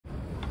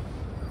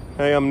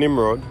Hey, I'm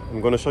Nimrod. I'm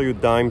going to show you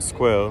Dime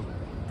Square,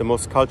 the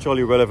most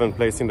culturally relevant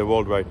place in the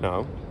world right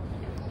now.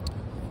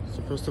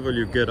 So first of all,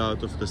 you get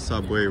out of the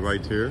subway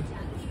right here.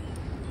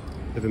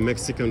 You have a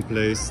Mexican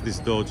place. This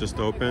door just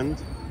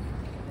opened.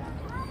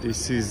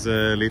 This is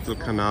a little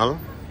canal.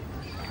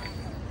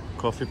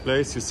 Coffee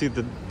place. You see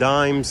the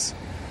Dimes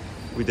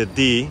with a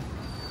D.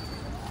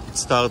 It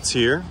starts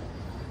here.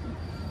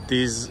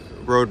 These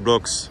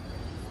roadblocks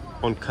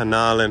on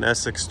Canal and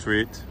Essex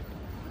Street.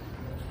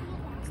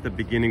 It's the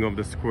beginning of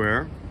the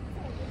square.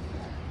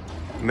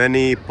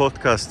 Many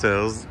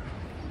podcasters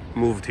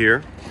moved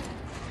here.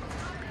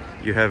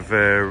 You have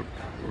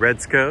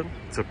Red Scare.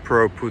 It's a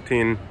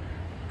pro-Putin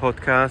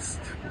podcast.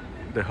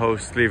 The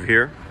hosts live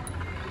here.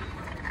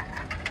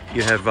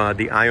 You have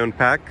the Iron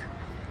Pack.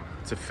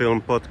 It's a film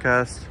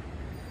podcast.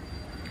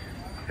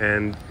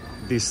 And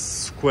this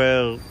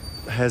square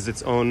has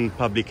its own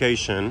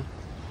publication.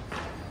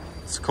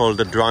 It's called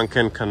the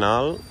Drunken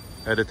Canal,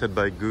 edited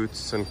by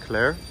Goots and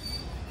Claire.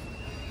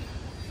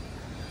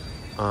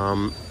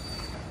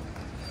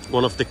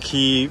 One of the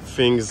key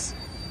things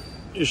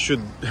you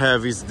should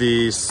have is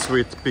the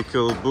Sweet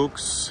Pickle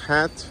Books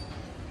hat.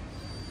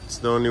 It's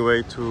the only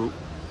way to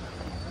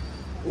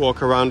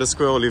walk around the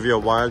square. Olivia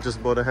Wilde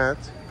just bought a hat.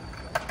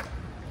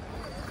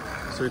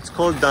 So it's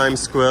called Dime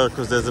Square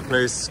because there's a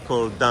place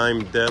called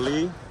Dime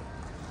Deli.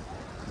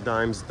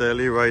 Dime's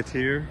Deli right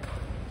here.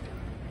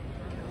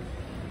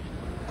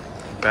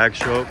 Bag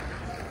shop.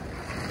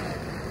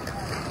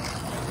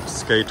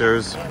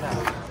 Skaters.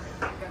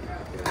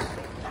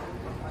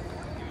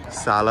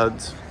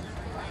 Salads.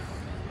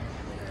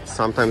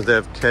 Sometimes they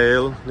have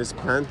kale, these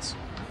plants.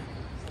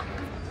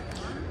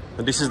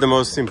 And this is the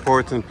most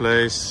important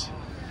place.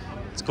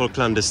 It's called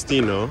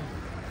Clandestino.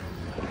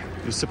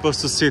 You're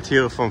supposed to sit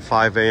here from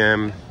 5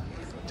 a.m.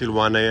 till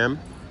 1 a.m.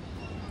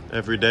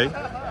 every day.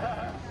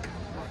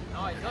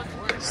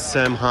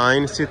 Sam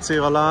Hine sits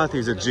here a lot.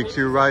 He's a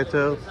GQ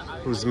writer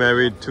who's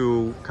married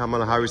to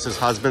Kamala Harris's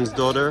husband's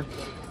daughter.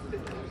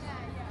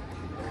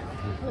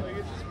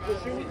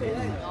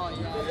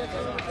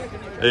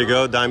 There you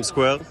go, Dime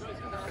Square.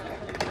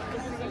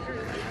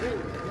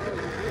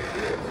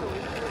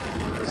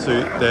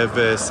 So they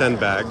have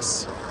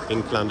sandbags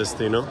in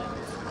Clandestino.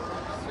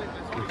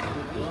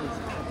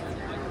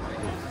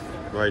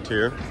 Right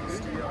here.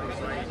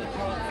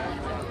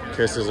 In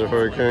case there's a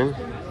hurricane.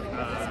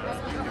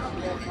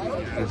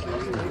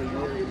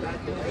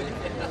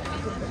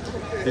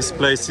 This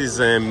place is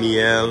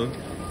Miel,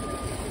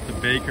 the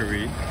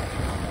bakery.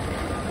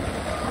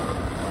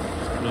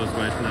 It's closed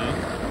right now.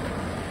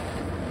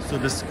 So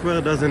the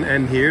square doesn't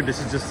end here. This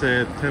is just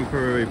a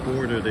temporary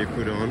border they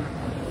put on.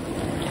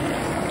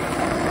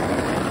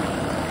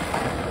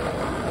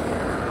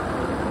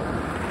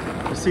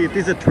 You see, it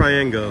is a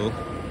triangle.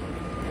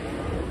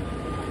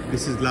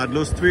 This is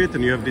Ludlow Street,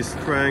 and you have this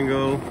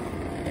triangle.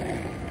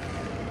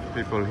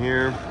 People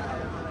here.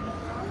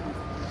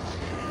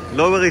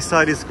 Lower East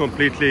Side is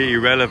completely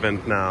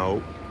irrelevant now,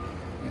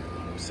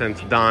 since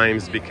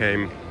Dimes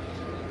became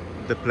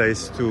the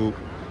place to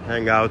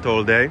hang out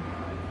all day.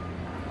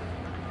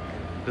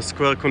 The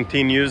square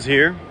continues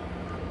here.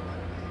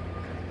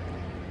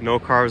 No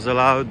cars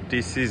allowed.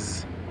 This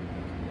is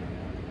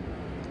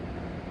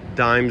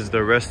Dimes,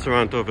 the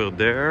restaurant over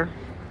there.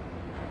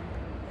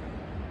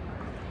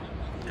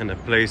 And a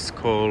place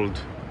called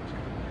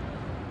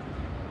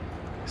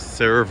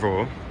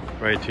Servo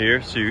right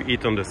here. So you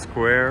eat on the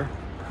square.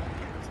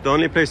 It's the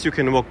only place you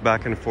can walk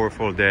back and forth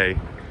all day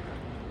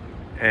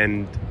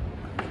and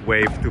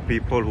wave to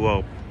people who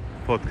are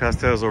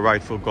podcasters or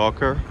write for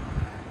Gawker.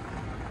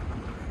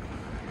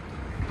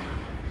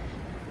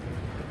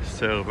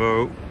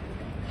 Servo.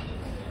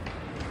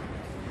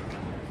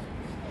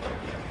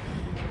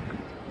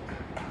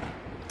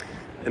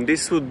 And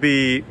this would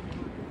be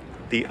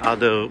the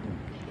other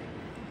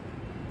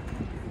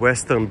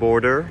western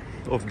border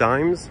of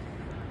Dimes.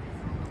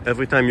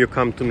 Every time you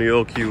come to New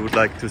York, you would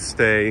like to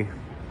stay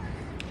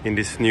in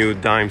this new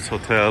Dimes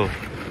Hotel,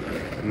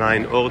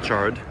 9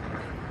 Orchard.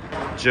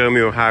 Jeremy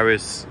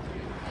O'Harris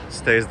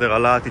stays there a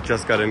lot. He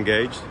just got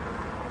engaged.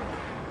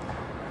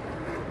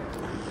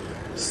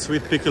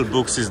 Sweet Pickle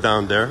Books is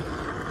down there.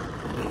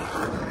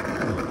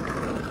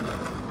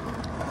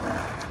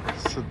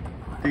 So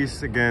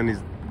this again is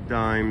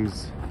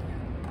Dimes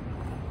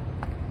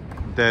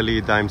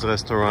Deli, Dimes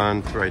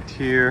Restaurant right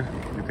here.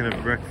 You can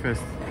have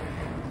breakfast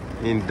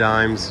in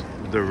Dimes,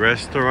 the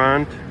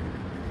restaurant.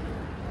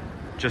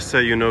 Just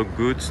say you know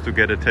Goots to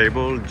get a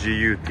table,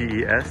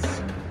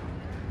 G-U-T-E-S.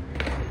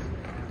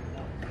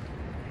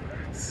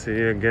 Let's see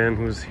again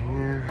who's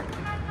here.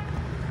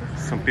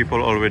 Some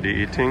people already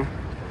eating.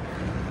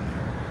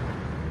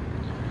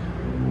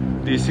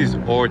 This is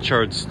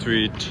Orchard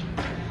Street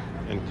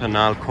and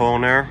Canal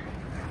Corner.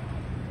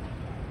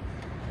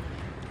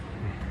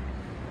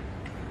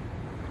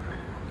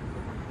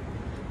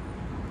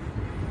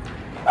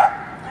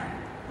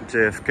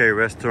 JFK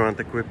Restaurant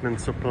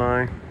Equipment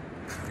Supply.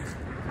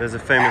 There's a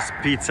famous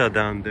pizza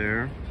down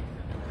there.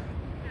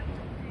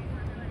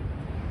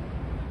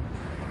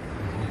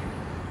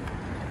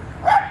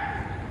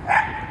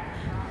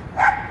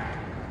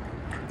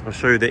 I'll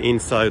show you the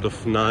inside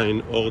of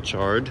 9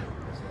 Orchard.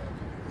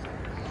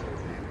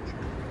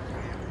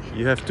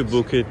 You have to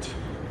book it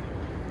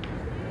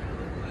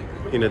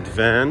in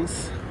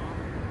advance,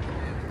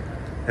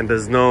 and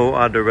there's no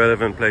other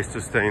relevant place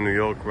to stay in New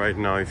York right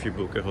now if you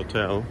book a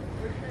hotel.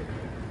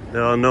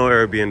 There are no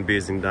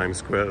Airbnbs in Times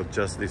Square,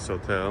 just this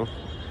hotel.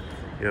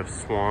 You have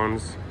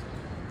swans.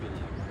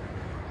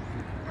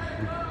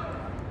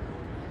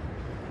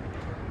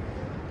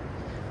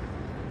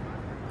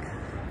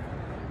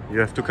 You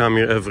have to come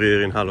here every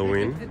year in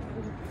Halloween.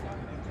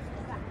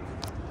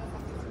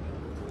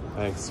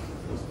 Thanks.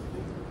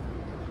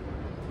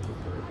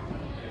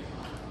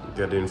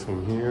 Get in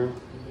from here.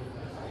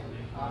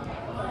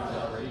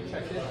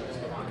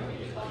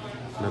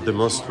 Now the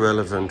most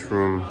relevant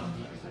room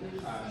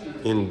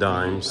in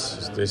Dimes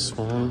is this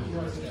one.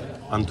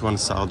 Antoine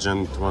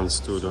Sargent once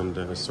stood on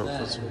the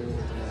sofas.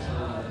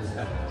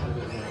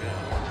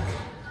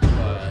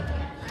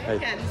 Hey,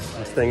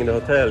 I'm staying in the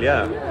hotel,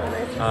 yeah.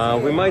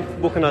 We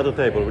might book another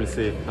table, we'll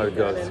see how it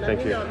goes.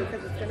 Thank you.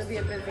 Because it's gonna be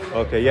a busy week.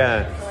 Okay,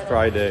 yeah, it's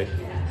Friday.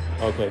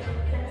 Okay.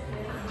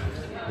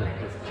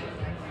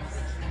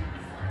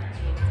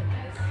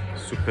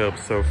 Superb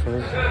sofa.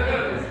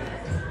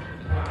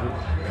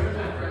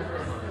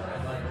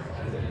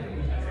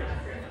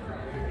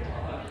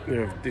 You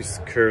have this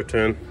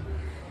curtain.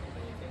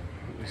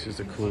 This is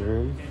the cool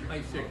room.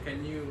 Hi sir,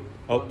 can you...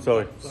 Oh,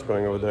 sorry, just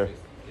going over there.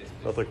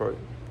 Not recording.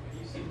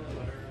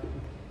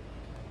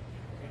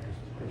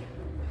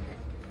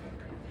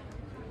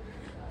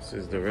 This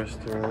is the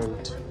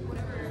restaurant.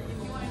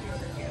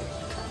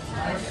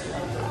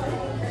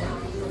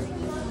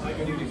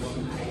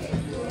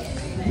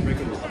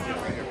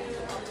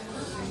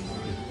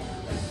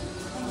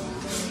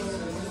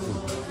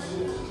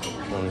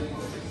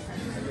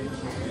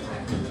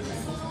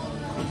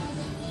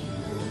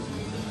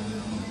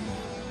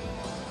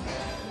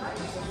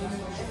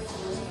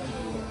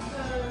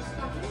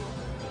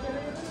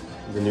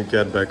 Then you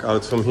get back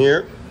out from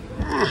here.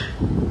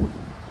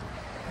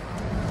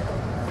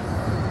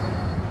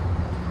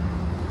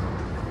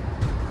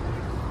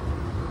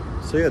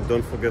 So yeah,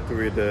 don't forget to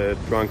read the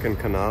Drunken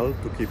Canal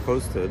to keep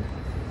posted.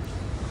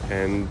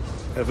 And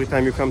every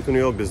time you come to New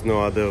York, there's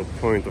no other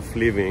point of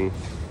leaving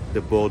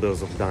the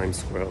borders of Times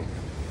Square.